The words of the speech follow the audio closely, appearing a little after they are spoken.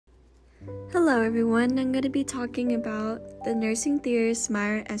Hello everyone, I'm going to be talking about the nursing theorist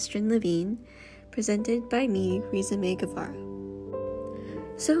Myra Estrine Levine, presented by me, Riza May Guevara.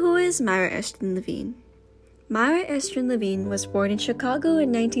 So who is Myra Estrine Levine? Myra Estrine Levine was born in Chicago in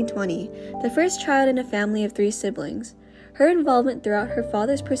 1920, the first child in a family of 3 siblings. Her involvement throughout her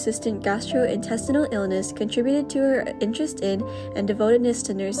father's persistent gastrointestinal illness contributed to her interest in and devotedness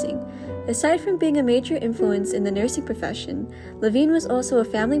to nursing. Aside from being a major influence in the nursing profession, Levine was also a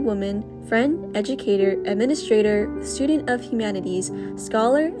family woman, friend, educator, administrator, student of humanities,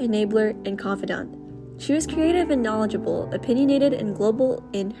 scholar, enabler, and confidant. She was creative and knowledgeable, opinionated, and global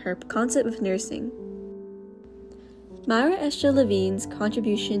in her concept of nursing. Myra Estrine Levine's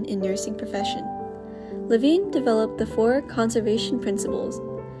contribution in nursing profession. Levine developed the 4 conservation principles.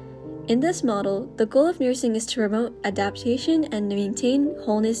 In this model, the goal of nursing is to promote adaptation and maintain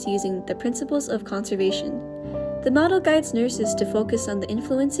wholeness using the principles of conservation. The model guides nurses to focus on the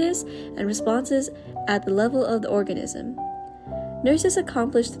influences and responses at the level of the organism. Nurses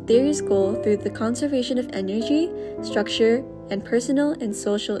accomplish the theory's goal through the conservation of energy, structure, and personal and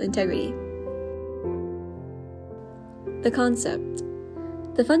social integrity. The concept.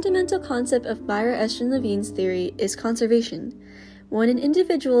 The fundamental concept of Myra Estrine Levine's theory is conservation. When an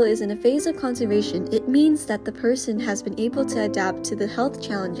individual is in a phase of conservation, it means that the person has been able to adapt to the health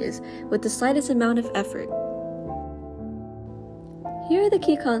challenges with the slightest amount of effort. Here are the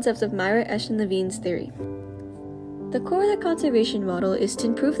key concepts of Myra Estrine Levine's theory. The core of the conservation model is to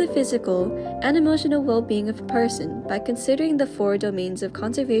improve the physical and emotional well-being of a person by considering the 4 domains of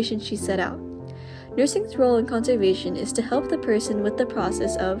conservation she set out. Nursing's role in conservation is to help the person with the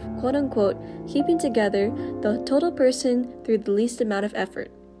process of, quote-unquote, keeping together the total person through the least amount of effort.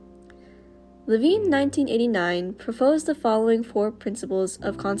 Levine, 1989, proposed the following 4 principles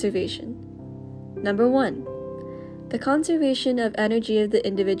of conservation. Number 1. The conservation of energy of the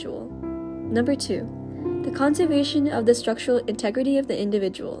individual. Number 2. The conservation of the structural integrity of the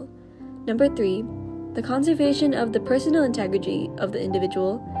individual. Number 3. The conservation of the personal integrity of the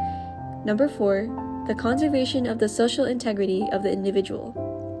individual. Number 4. The conservation of the social integrity of the individual.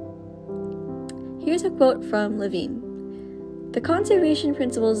 Here's a quote from Levine. The conservation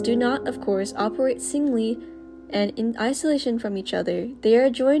principles do not, of course, operate singly and in isolation from each other. They are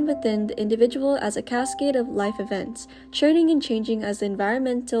joined within the individual as a cascade of life events, churning and changing as the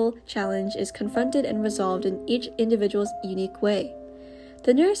environmental challenge is confronted and resolved in each individual's unique way.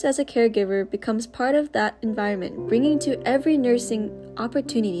 The nurse as a caregiver becomes part of that environment, bringing to every nursing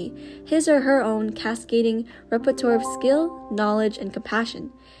opportunity his or her own cascading repertoire of skill, knowledge, and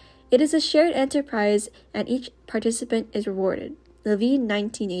compassion. It is a shared enterprise and each participant is rewarded. Levine,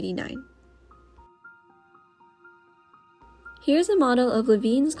 1989. Here's a model of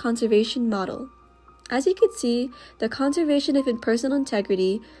Levine's conservation model. As you can see, the conservation of personal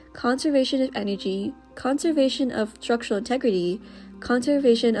integrity, conservation of energy, conservation of structural integrity,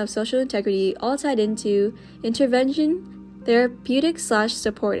 conservation of social integrity all tied into intervention,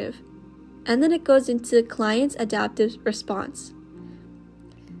 therapeutic/supportive. And then it goes into client's adaptive response,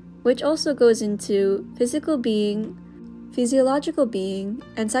 which also goes into physical being, physiological being,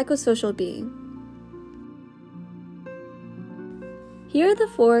 and psychosocial being. Here are the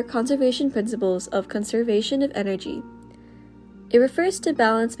 4 conservation principles of conservation of energy. It refers to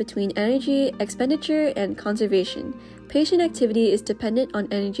balance between energy expenditure and conservation. Patient activity is dependent on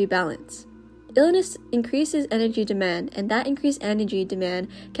energy balance. Illness increases energy demand, and that increased energy demand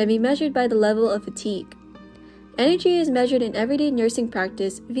can be measured by the level of fatigue. Energy is measured in everyday nursing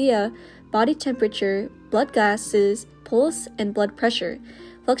practice via body temperature, blood gases, pulse, and blood pressure.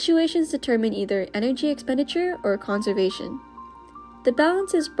 Fluctuations determine either energy expenditure or conservation. The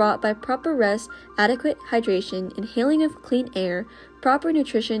balance is brought by proper rest, adequate hydration, inhaling of clean air, proper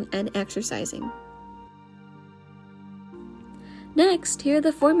nutrition, and exercising. Next, here are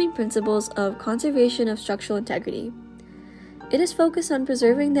the 4 main principles of conservation of structural integrity. It is focused on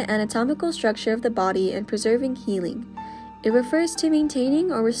preserving the anatomical structure of the body and preserving healing. It refers to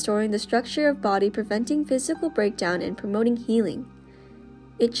maintaining or restoring the structure of body, preventing physical breakdown, and promoting healing.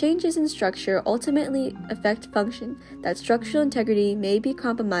 It changes in structure ultimately affect function, that structural integrity may be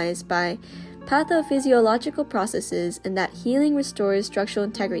compromised by pathophysiological processes, and that healing restores structural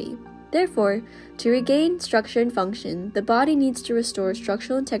integrity. Therefore, to regain structure and function, the body needs to restore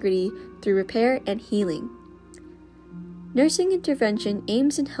structural integrity through repair and healing. Nursing intervention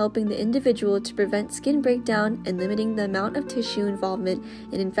aims in helping the individual to prevent skin breakdown and limiting the amount of tissue involvement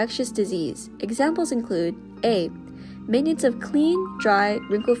in infectious disease. Examples include A. Maintenance of clean, dry,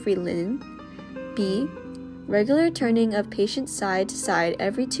 wrinkle-free linen. B. Regular turning of patients side to side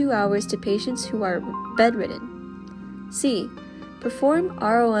every 2 hours to patients who are bedridden. C. Perform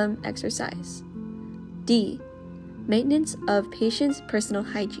ROM exercise. D. Maintenance of patient's personal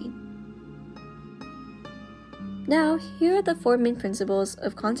hygiene. Now, here are the 4 main principles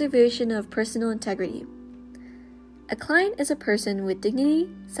of conservation of personal integrity. A client is a person with dignity,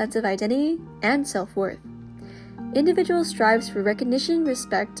 sense of identity, and self-worth. Individual strives for recognition,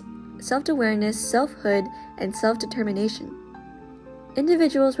 respect, self-awareness, selfhood, and self-determination.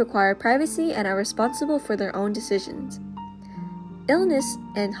 Individuals require privacy and are responsible for their own decisions. Illness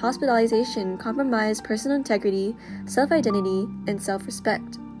and hospitalization compromise personal integrity, self-identity, and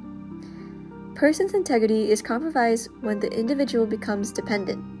self-respect. Person's integrity is compromised when the individual becomes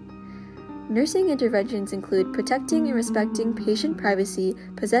dependent. Nursing interventions include protecting and respecting patient privacy,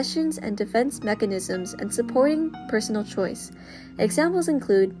 possessions and defense mechanisms, and supporting personal choice. Examples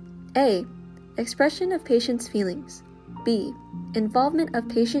include A. Expression of patient's feelings. B. Involvement of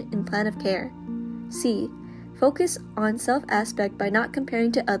patient in plan of care. C. Focus on self-aspect by not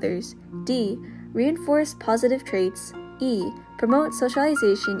comparing to others. D. Reinforce positive traits. E. Promote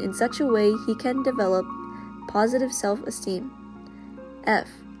socialization in such a way he can develop positive self-esteem. F.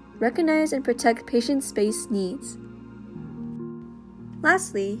 Recognize and protect patient space needs.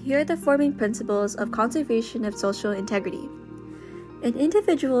 Lastly, here are the 4 main principles of conservation of social integrity. An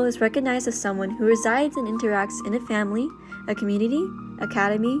individual is recognized as someone who resides and interacts in a family, a community,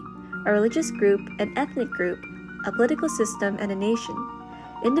 academy, a religious group, an ethnic group, a political system, and a nation.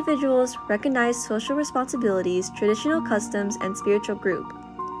 Individuals recognize social responsibilities, traditional customs, and spiritual group.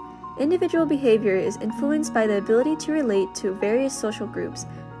 Individual behavior is influenced by the ability to relate to various social groups.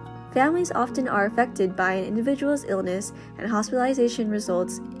 Families often are affected by an individual's illness, and hospitalization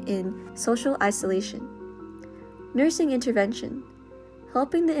results in social isolation. Nursing intervention,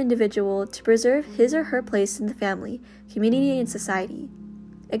 helping the individual to preserve his or her place in the family, community, and society.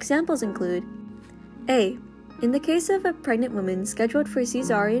 Examples include A. In the case of a pregnant woman scheduled for a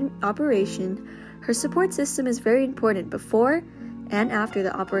cesarean operation, her support system is very important before and after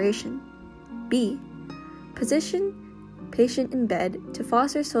the operation. B. Position patient in bed to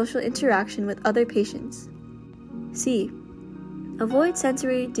foster social interaction with other patients. C. Avoid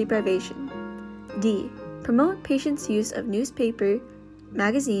sensory deprivation. D. Promote patients' use of newspaper,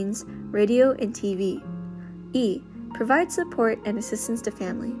 magazines, radio, and TV. E. Provide support and assistance to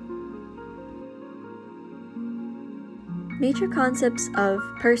family. Major concepts of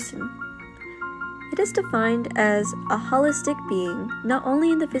person. It is defined as a holistic being, not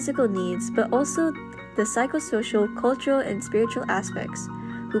only in the physical needs, but also the psychosocial, cultural, and spiritual aspects,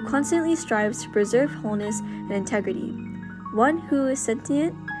 who constantly strives to preserve wholeness and integrity. One who is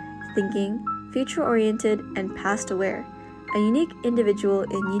sentient, thinking, future-oriented, and past-aware. A unique individual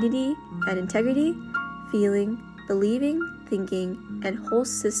in unity and integrity, feeling, believing, thinking, and whole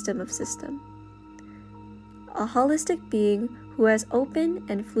system of system. A holistic being who has open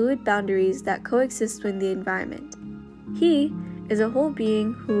and fluid boundaries that coexist with the environment. He is a whole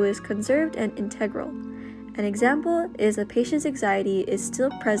being who is conserved and integral. An example is a patient's anxiety is still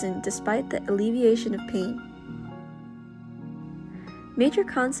present despite the alleviation of pain. Major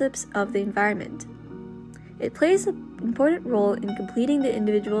concepts of the environment. It plays an important role in completing the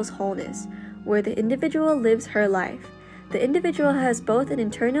individual's wholeness, where the individual lives her life. The individual has both an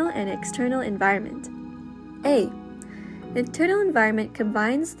internal and external environment. A. Internal environment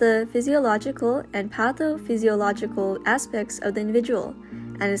combines the physiological and pathophysiological aspects of the individual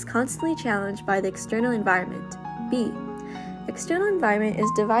and is constantly challenged by the external environment. B. External environment is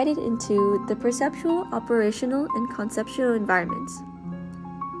divided into the perceptual, operational, and conceptual environments.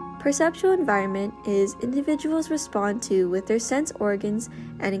 Perceptual environment is individuals respond to with their sense organs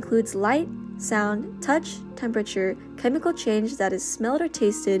and includes light, sound, touch, temperature, chemical change that is smelled or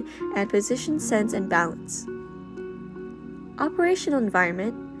tasted, and position, sense, and balance. Operational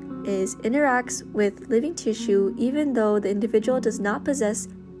environment is interacts with living tissue even though the individual does not possess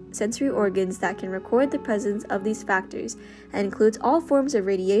sensory organs that can record the presence of these factors and includes all forms of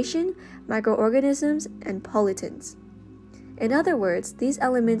radiation, microorganisms, and pollutants. In other words, these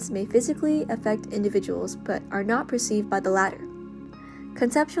elements may physically affect individuals but are not perceived by the latter.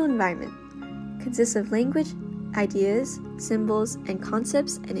 Conceptual environment consists of language, ideas, symbols, and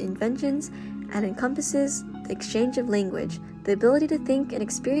concepts and inventions, and encompasses the exchange of language, the ability to think and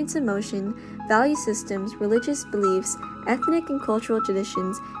experience emotion, value systems, religious beliefs, ethnic and cultural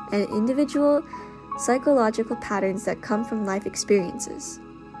traditions, and individual psychological patterns that come from life experiences.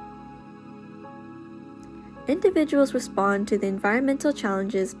 Individuals respond to the environmental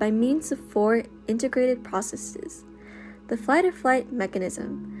challenges by means of 4 integrated processes. The fight-or-flight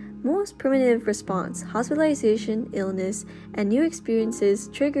mechanism, most primitive response, hospitalization, illness, and new experiences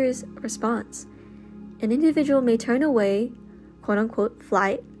triggers response. An individual may turn away, quote-unquote,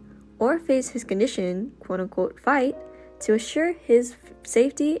 flight, or face his condition, quote-unquote, fight, to assure his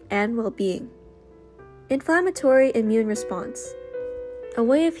safety and well-being. Inflammatory immune response. A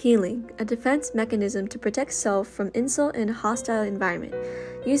way of healing, a defense mechanism to protect self from insult in a hostile environment,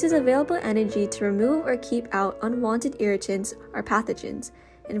 uses available energy to remove or keep out unwanted irritants or pathogens.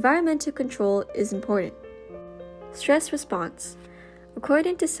 Environmental control is important. Stress response.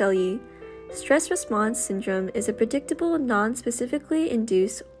 According to Selye, stress response syndrome is a predictable, non-specifically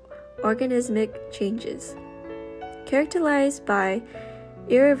induced organismic changes, characterized by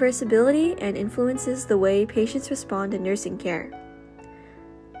irreversibility and influences the way patients respond to nursing care.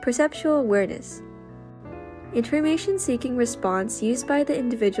 Perceptual awareness. Information-seeking response used by the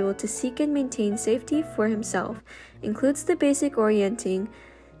individual to seek and maintain safety for himself includes the basic orienting,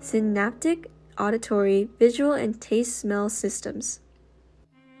 synaptic, auditory, visual, and taste-smell systems.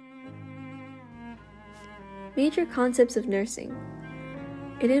 Major concepts of nursing.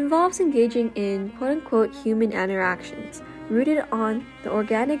 It involves engaging in quote-unquote human interactions, rooted on the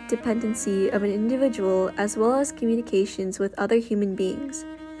organic dependency of an individual as well as communications with other human beings.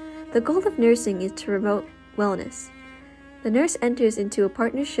 The goal of nursing is to promote wellness. The nurse enters into a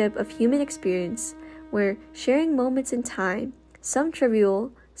partnership of human experience where sharing moments in time, some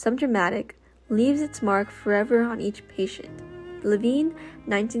trivial, some dramatic, leaves its mark forever on each patient. Levine,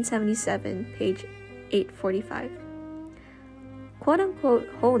 1977, page 845. Quote-unquote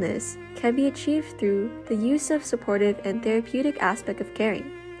wholeness can be achieved through the use of supportive and therapeutic aspect of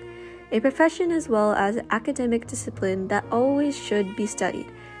caring, a profession as well as academic discipline that always should be studied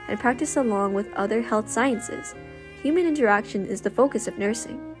and practiced along with other health sciences. Human interaction is the focus of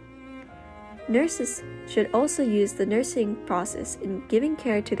nursing. Nurses should also use the nursing process in giving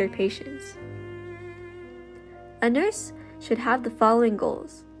care to their patients. A nurse should have the following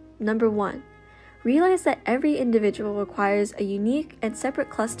goals. Number 1. Realize that every individual requires a unique and separate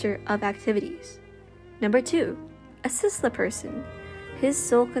cluster of activities. Number 2. Assist the person, his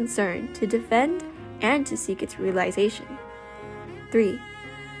sole concern, to defend and to seek its realization. 3.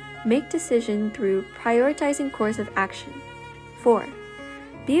 Make decision through prioritizing course of action. 4.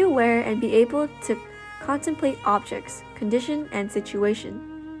 Be aware and be able to contemplate objects, condition, and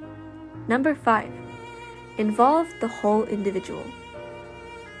situation. Number 5. Involve the whole individual.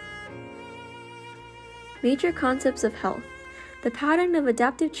 Major concepts of health. The pattern of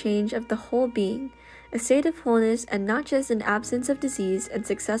adaptive change of the whole being, a state of wholeness and not just an absence of disease and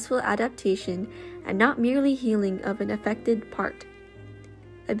successful adaptation and not merely healing of an affected part.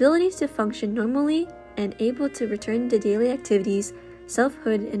 Abilities to function normally and able to return to daily activities,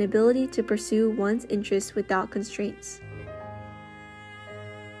 selfhood, and ability to pursue one's interests without constraints.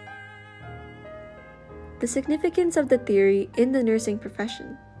 The significance of the theory in the nursing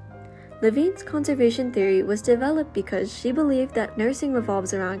profession. Levine's conservation theory was developed because she believed that nursing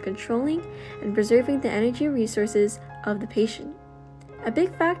revolves around controlling and preserving the energy resources of the patient. A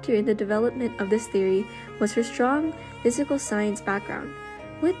big factor in the development of this theory was her strong physical science background.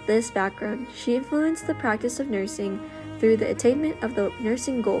 With this background, she influenced the practice of nursing through the attainment of the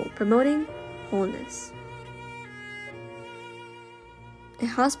nursing goal, promoting wholeness. A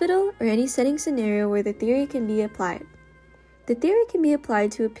hospital or any setting scenario where the theory can be applied. The theory can be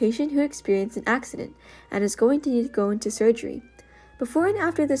applied to a patient who experienced an accident and is going to need to go into surgery. Before and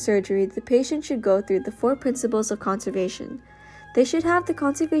after the surgery, the patient should go through the 4 principles of conservation. They should have the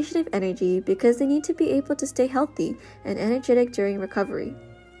conservation of energy because they need to be able to stay healthy and energetic during recovery.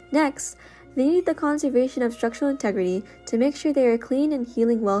 Next, they need the conservation of structural integrity to make sure they are clean and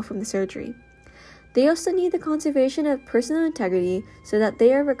healing well from the surgery. They also need the conservation of personal integrity so that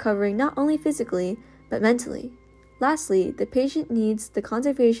they are recovering not only physically, but mentally. Lastly, the patient needs the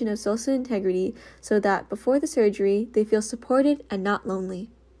conservation of social integrity so that before the surgery, they feel supported and not lonely.